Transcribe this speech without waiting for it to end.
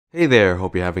Hey there,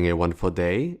 hope you're having a wonderful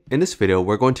day. In this video,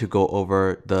 we're going to go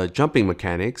over the jumping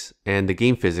mechanics and the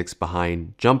game physics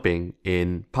behind jumping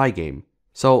in Pygame.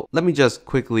 So let me just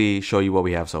quickly show you what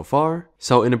we have so far.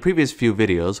 So in the previous few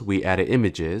videos, we added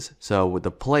images. So the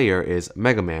player is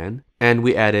Mega Man, and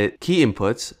we added key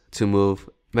inputs to move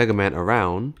Mega Man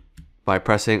around by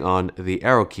pressing on the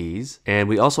arrow keys, and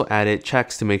we also added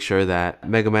checks to make sure that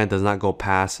Mega Man does not go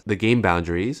past the game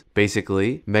boundaries.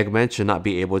 Basically, Mega Man should not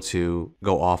be able to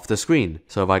go off the screen.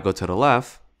 So if I go to the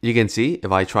left, you can see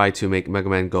if I try to make Mega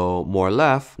Man go more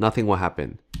left, nothing will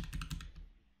happen.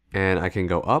 And I can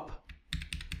go up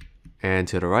and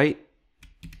to the right.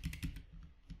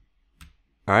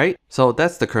 Alright, so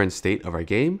that's the current state of our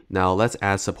game. Now let's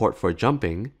add support for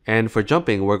jumping. And for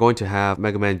jumping, we're going to have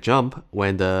Mega Man jump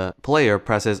when the player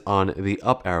presses on the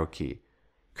up arrow key.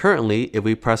 Currently, if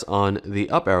we press on the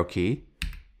up arrow key,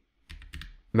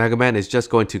 Mega Man is just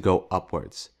going to go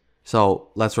upwards. So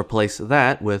let's replace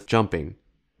that with jumping.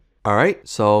 Alright,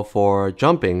 so for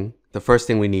jumping, the first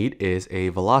thing we need is a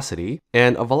velocity.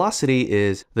 And a velocity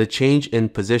is the change in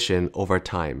position over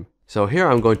time. So here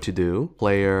I'm going to do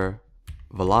player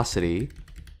velocity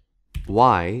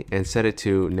y and set it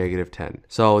to -10.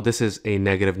 So this is a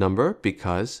negative number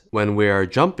because when we are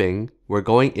jumping, we're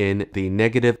going in the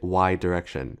negative y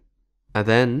direction. And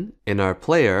then in our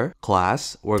player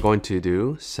class, we're going to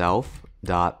do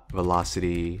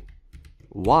self.velocity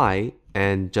y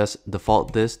and just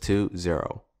default this to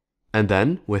 0. And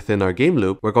then within our game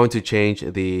loop, we're going to change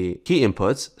the key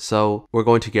inputs. So we're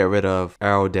going to get rid of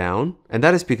arrow down, and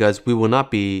that is because we will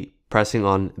not be pressing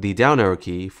on the down arrow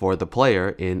key for the player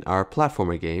in our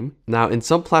platformer game. Now, in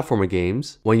some platformer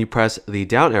games, when you press the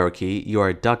down arrow key, you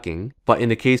are ducking. But in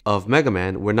the case of Mega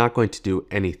Man, we're not going to do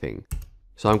anything.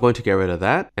 So I'm going to get rid of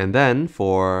that. And then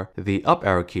for the up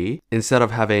arrow key, instead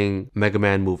of having Mega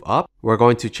Man move up, we're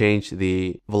going to change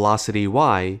the velocity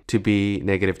y to be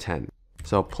 -10.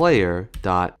 So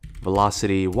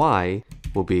player.velocity y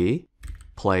will be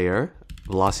player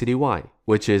velocity y,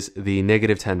 which is the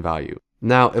 -10 value.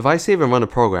 Now, if I save and run a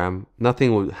program,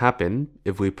 nothing will happen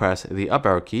if we press the up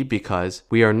arrow key because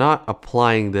we are not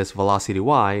applying this velocity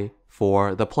y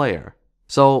for the player.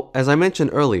 So, as I mentioned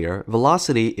earlier,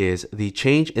 velocity is the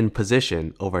change in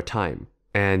position over time.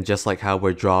 And just like how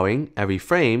we're drawing every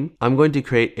frame, I'm going to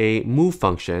create a move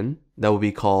function that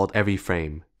will be called every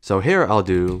frame. So here I'll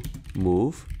do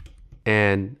move.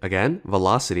 And again,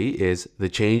 velocity is the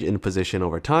change in position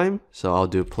over time. So I'll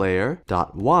do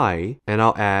player.y and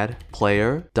I'll add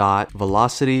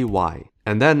player.velocity y.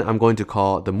 And then I'm going to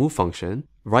call the move function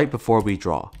right before we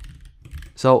draw.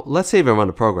 So let's save and run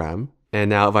the program. And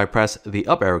now if I press the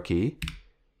up arrow key,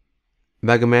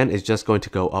 Mega Man is just going to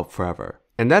go up forever.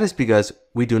 And that is because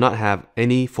we do not have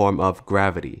any form of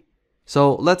gravity.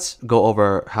 So let's go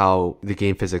over how the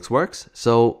game physics works.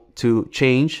 So to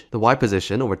change the y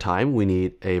position over time, we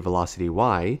need a velocity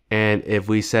y. And if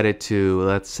we set it to,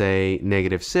 let's say,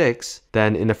 -6,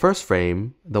 then in the first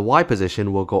frame, the y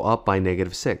position will go up by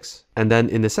 -6. And then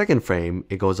in the second frame,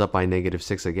 it goes up by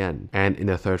 -6 again. And in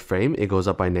the third frame, it goes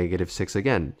up by -6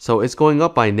 again. So it's going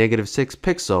up by -6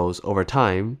 pixels over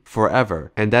time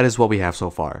forever. And that is what we have so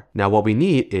far. Now what we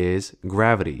need is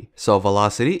gravity. So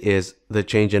velocity is the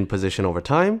change in position over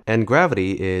time, and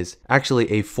gravity is actually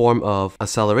a form of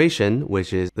acceleration,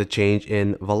 which is the change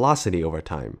in velocity over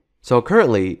time. So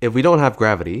currently, if we don't have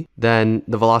gravity, then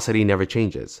the velocity never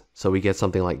changes. So we get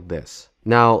something like this.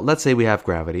 Now, let's say we have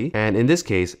gravity, and in this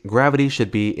case, gravity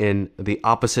should be in the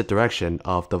opposite direction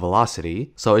of the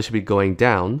velocity. So it should be going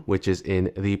down, which is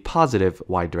in the positive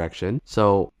y direction.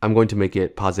 So I'm going to make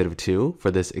it +2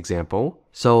 for this example.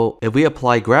 So if we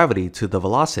apply gravity to the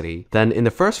velocity, then in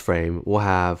the first frame, we'll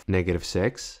have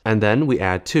 -6, and then we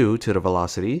add 2 to the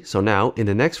velocity. So now in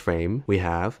the next frame, we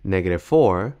have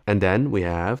 -4, and then we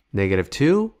have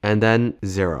 -2, and then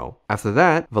 0. After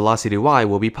that, velocity y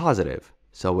will be positive.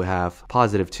 So we have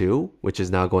 +2, which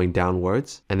is now going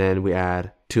downwards. And then we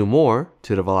add 2 more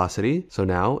to the velocity. So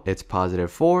now it's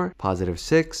 +4,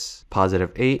 +6,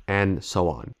 +8, and so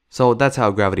on. So that's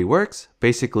how gravity works.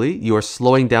 Basically, you are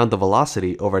slowing down the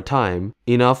velocity over time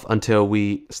enough until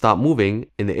we stop moving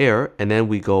in the air and then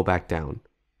we go back down.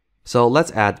 So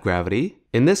let's add gravity.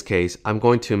 In this case, I'm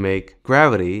going to make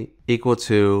gravity equal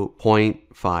to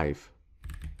 0.5.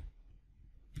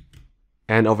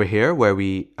 And over here, where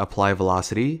we apply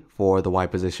velocity for the y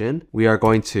position, we are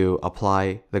going to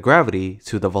apply the gravity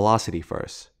to the velocity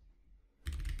first.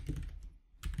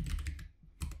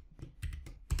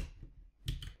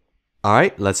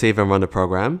 Alright, let's save and run the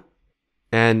program.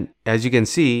 And as you can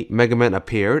see, Mega Man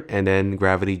appeared and then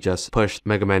gravity just pushed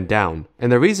Mega Man down.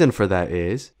 And the reason for that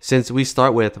is, since we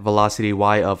start with velocity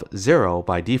y of 0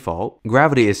 by default,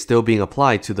 gravity is still being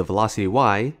applied to the velocity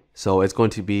y. So it's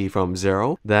going to be from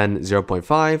 0, then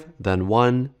 0.5, then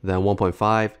 1, then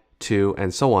 1.5, 2,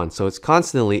 and so on. So it's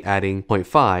constantly adding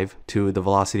 0.5 to the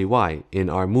velocity y in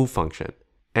our move function.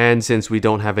 And since we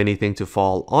don't have anything to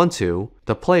fall onto,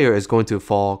 the player is going to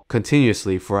fall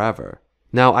continuously forever.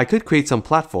 Now, I could create some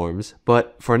platforms,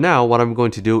 but for now, what I'm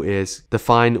going to do is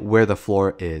define where the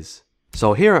floor is.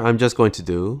 So here, I'm just going to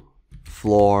do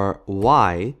floor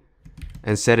y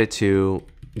and set it to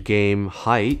game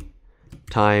height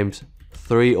times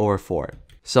 3/4.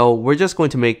 So we're just going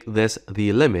to make this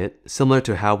the limit, similar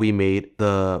to how we made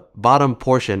the bottom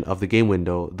portion of the game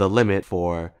window the limit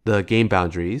for the game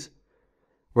boundaries.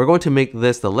 We're going to make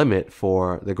this the limit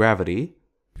for the gravity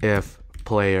if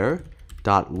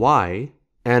player.y.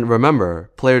 And remember,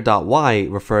 player.y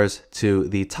refers to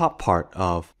the top part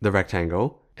of the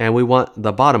rectangle, and we want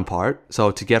the bottom part. So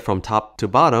to get from top to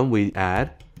bottom, we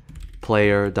add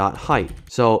player.height.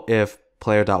 So if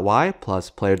player.y plus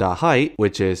player.height,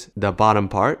 which is the bottom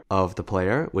part of the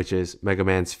player, which is Mega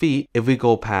Man's feet, if we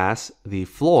go past the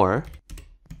floor,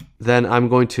 then I'm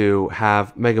going to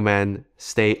have Mega Man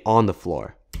stay on the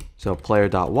floor. So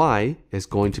player.y is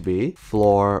going to be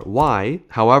floor y.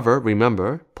 However,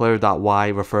 remember, player.y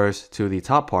refers to the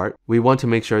top part. We want to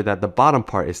make sure that the bottom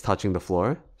part is touching the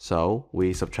floor. So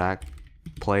we subtract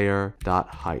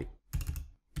player.height.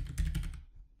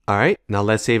 Alright, now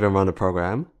let's save and run the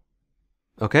program.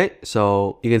 Okay,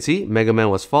 so you can see Mega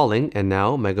Man was falling and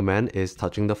now Mega Man is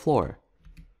touching the floor.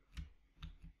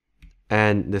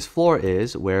 And this floor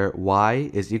is where y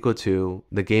is equal to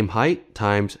the game height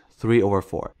times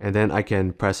 3/4. And then I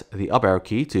can press the up arrow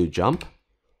key to jump.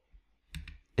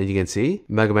 And you can see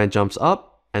Mega Man jumps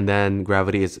up and then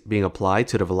gravity is being applied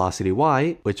to the velocity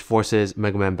y, which forces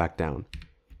Mega Man back down.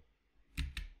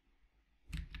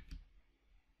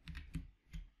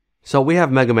 So we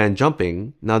have Mega Man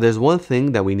jumping. Now there's one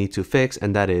thing that we need to fix,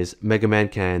 and that is Mega Man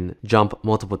can jump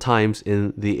multiple times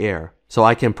in the air. So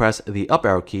I can press the up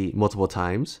arrow key multiple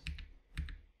times,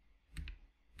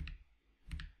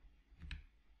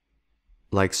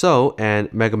 like so,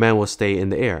 and Mega Man will stay in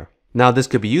the air. Now this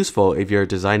could be useful if you're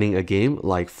designing a game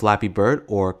like Flappy Bird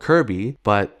or Kirby,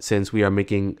 but since we are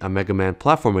making a Mega Man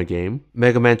platformer game,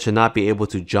 Mega Man should not be able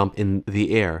to jump in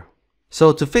the air.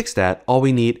 So to fix that, all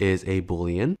we need is a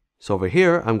boolean. So over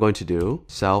here, I'm going to do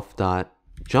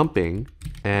self.jumping,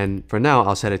 and for now,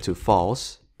 I'll set it to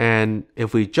false. And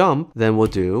if we jump, then we'll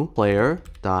do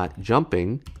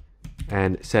player.jumping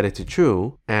and set it to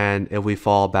true. And if we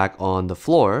fall back on the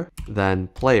floor, then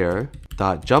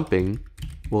player.jumping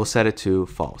will set it to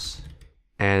false.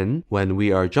 And when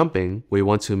we are jumping, we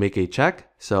want to make a check.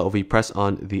 So if we press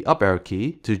on the up arrow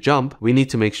key to jump, we need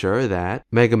to make sure that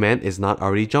Mega Man is not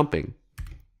already jumping.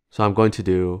 So I'm going to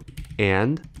do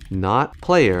and not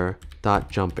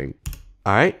player.jumping.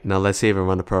 Alright, now let's save and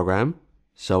run the program.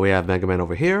 So we have Mega Man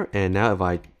over here, and now if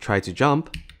I try to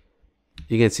jump,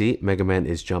 you can see Mega Man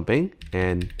is jumping,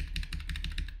 and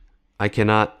I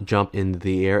cannot jump in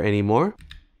the air anymore.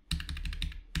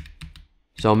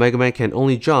 So Mega Man can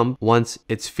only jump once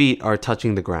its feet are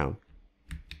touching the ground.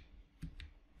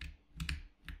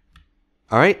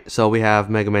 Alright, so we have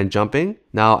Mega Man jumping.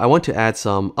 Now I want to add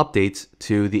some updates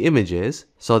to the images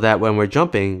so that when we're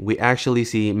jumping, we actually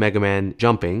see Mega Man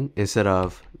jumping instead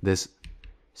of this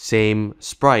same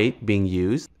sprite being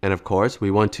used. And of course,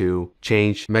 we want to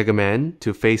change Mega Man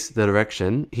to face the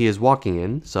direction he is walking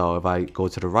in. So if I go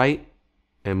to the right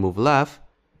and move left,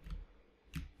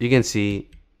 you can see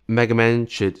Mega Man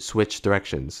should switch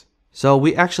directions. So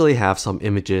we actually have some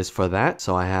images for that.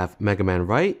 So I have Mega Man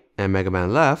right, and Mega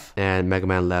Man left, and Mega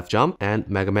Man left jump, and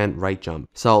Mega Man right jump.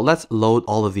 So let's load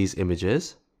all of these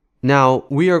images. Now,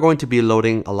 we are going to be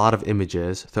loading a lot of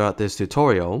images throughout this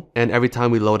tutorial, and every time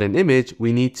we load an image,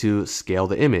 we need to scale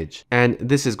the image. And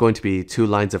this is going to be 2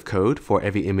 lines of code for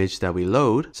every image that we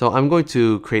load. So I'm going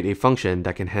to create a function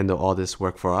that can handle all this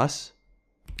work for us.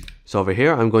 So over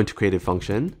here, I'm going to create a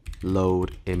function,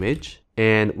 load image.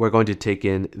 And we're going to take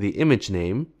in the image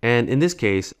name. And in this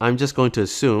case, I'm just going to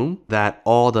assume that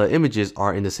all the images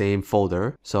are in the same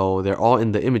folder. So they're all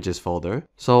in the images folder.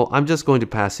 So I'm just going to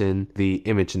pass in the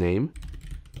image name.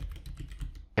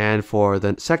 And for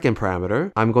the second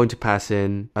parameter, I'm going to pass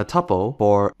in a tuple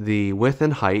for the width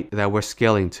and height that we're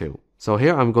scaling to. So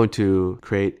here I'm going to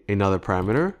create another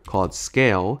parameter called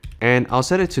scale, and I'll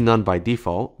set it to none by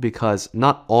default because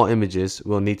not all images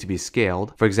will need to be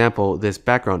scaled. For example, this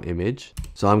background image.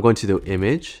 So I'm going to do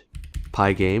image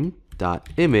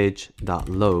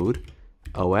pygame.image.load,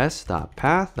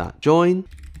 os.path.join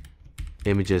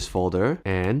images folder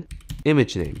and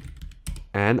image name.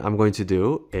 And I'm going to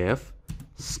do if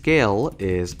scale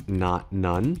is not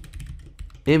none,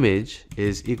 image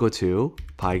is equal to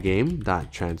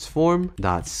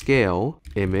pygame.transform.scale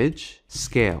image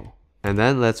scale. And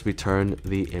then let's return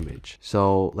the image.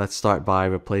 So let's start by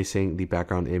replacing the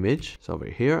background image. So over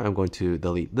here, I'm going to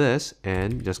delete this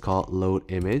and just call it load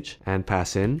image and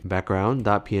pass in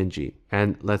background.png.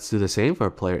 And let's do the same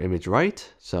for player image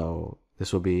right. So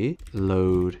this will be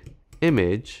load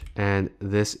image, and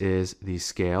this is the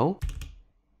scale.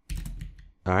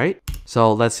 All right,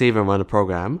 so let's save and run the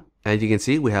program. And you can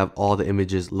see we have all the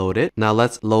images loaded. Now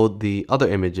let's load the other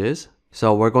images.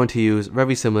 So we're going to use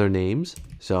very similar names.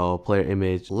 So player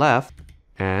image left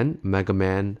and Mega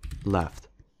Man left.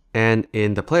 And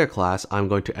in the player class, I'm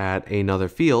going to add another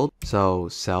field. So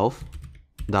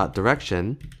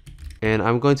self.direction, and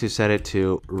I'm going to set it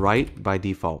to right by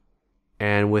default.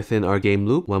 And within our game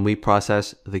loop, when we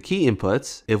process the key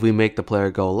inputs, if we make the player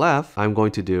go left, I'm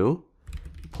going to do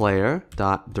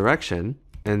player.direction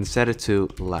and set it to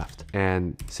left.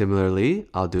 And similarly,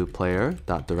 I'll do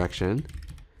player.direction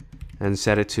and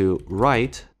set it to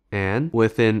right. And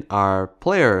within our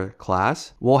player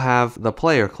class, we'll have the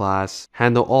player class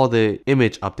handle all the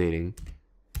image updating.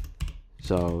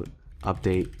 So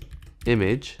update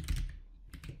image.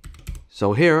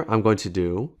 So here I'm going to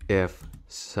do if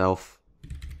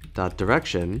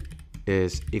self.direction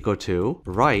is equal to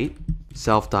right,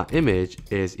 self.image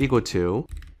is equal to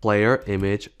player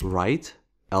image right,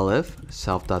 elif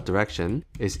self.direction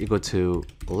is equal to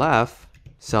left,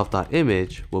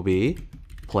 self.image will be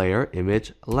player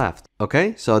image left.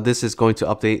 Okay, so this is going to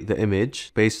update the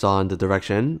image based on the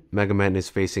direction Mega Man is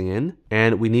facing in,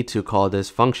 and we need to call this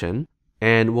function,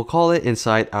 and we'll call it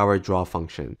inside our draw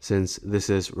function since this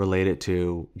is related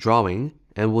to drawing,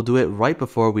 and we'll do it right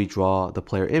before we draw the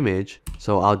player image.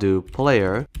 So I'll do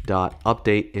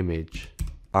player.updateImage.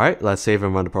 All right, let's save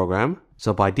and run the program.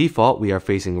 So by default, we are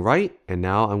facing right, and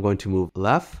now I'm going to move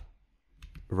left,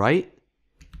 right,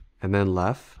 and then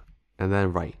left, and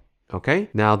then right. Okay,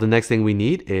 now the next thing we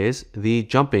need is the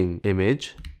jumping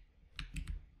image.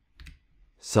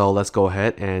 So let's go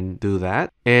ahead and do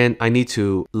that. And I need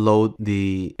to load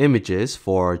the images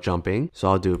for jumping. So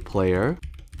I'll do player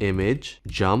image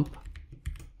jump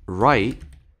right,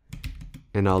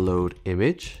 and I'll load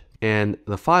image. And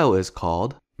the file is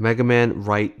called Mega Man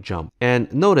right jump. And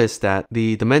notice that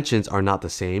the dimensions are not the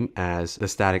same as the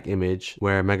static image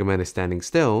where Mega Man is standing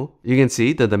still. You can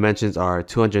see the dimensions are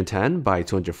 210 by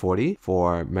 240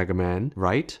 for Mega Man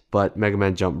right, but Mega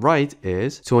Man jump right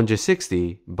is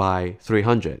 260 by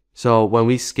 300. So when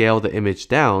we scale the image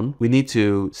down, we need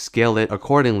to scale it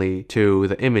accordingly to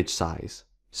the image size.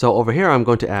 So over here, I'm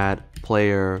going to add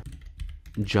player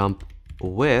jump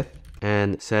width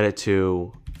and set it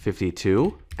to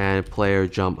 52. And player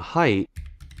jump height,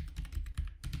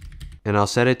 and I'll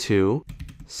set it to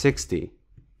 60.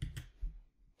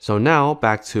 So now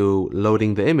back to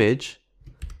loading the image.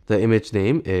 The image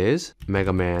name is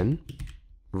Mega Man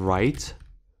right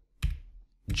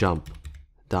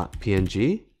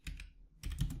jump.png,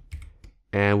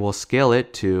 and we'll scale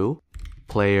it to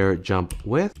player jump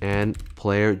width and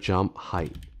player jump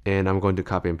height. And I'm going to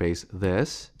copy and paste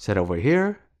this, set it over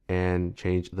here, and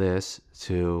change this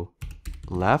to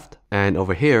left, and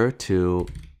over here to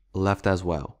left as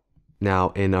well. Now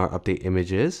in our update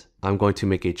images, I'm going to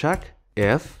make a check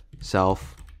if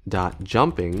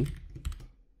self.jumping,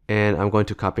 and I'm going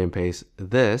to copy and paste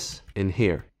this in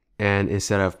here. And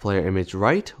instead of player image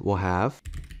right, we'll have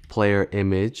player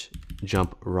image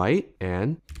jump right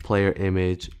and player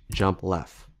image jump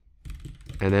left.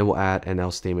 And then we'll add an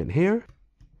else statement here.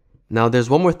 Now there's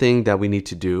one more thing that we need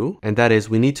to do, and that is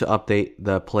we need to update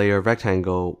the player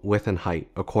rectangle width and height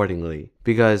accordingly.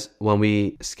 Because when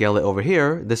we scale it over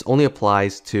here, this only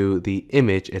applies to the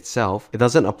image itself. It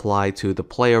doesn't apply to the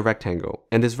player rectangle.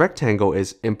 And this rectangle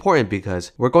is important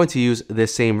because we're going to use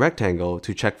this same rectangle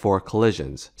to check for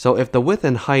collisions. So if the width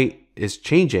and height is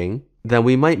changing, then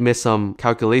we might miss some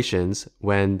calculations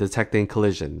when detecting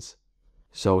collisions.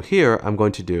 So here I'm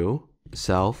going to do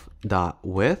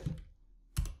self.width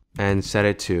and set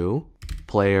it to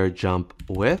player jump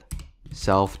width,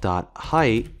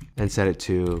 self.height, and set it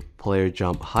to player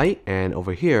jump height. And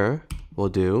over here, we'll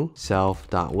do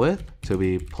self.width to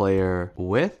be player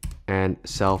width and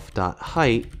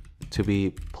self.height to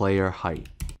be player height.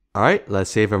 All right, let's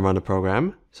save and run the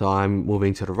program. So I'm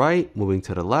moving to the right, moving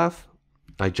to the left.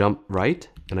 I jump right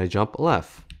and I jump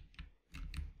left.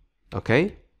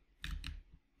 Okay.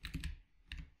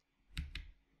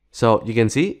 So you can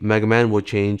see Mega Man will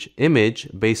change image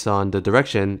based on the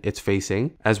direction it's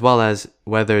facing, as well as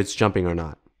whether it's jumping or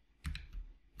not.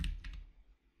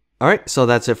 Alright, so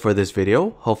that's it for this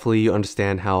video. Hopefully you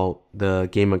understand how the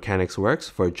game mechanics works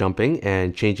for jumping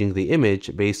and changing the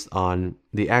image based on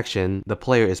the action the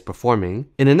player is performing.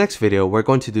 In the next video, we're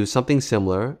going to do something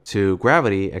similar to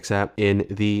gravity except in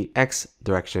the X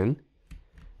direction.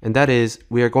 And that is,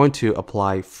 we are going to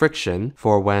apply friction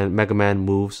for when Mega Man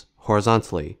moves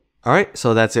horizontally. Alright,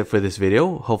 so that's it for this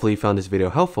video. Hopefully you found this video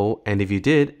helpful, and if you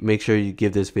did, make sure you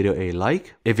give this video a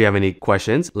like. If you have any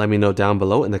questions, let me know down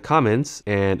below in the comments,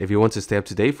 and if you want to stay up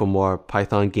to date for more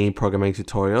Python game programming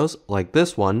tutorials like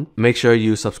this one, make sure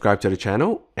you subscribe to the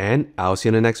channel, and I'll see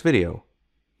you in the next video.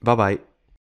 Bye bye.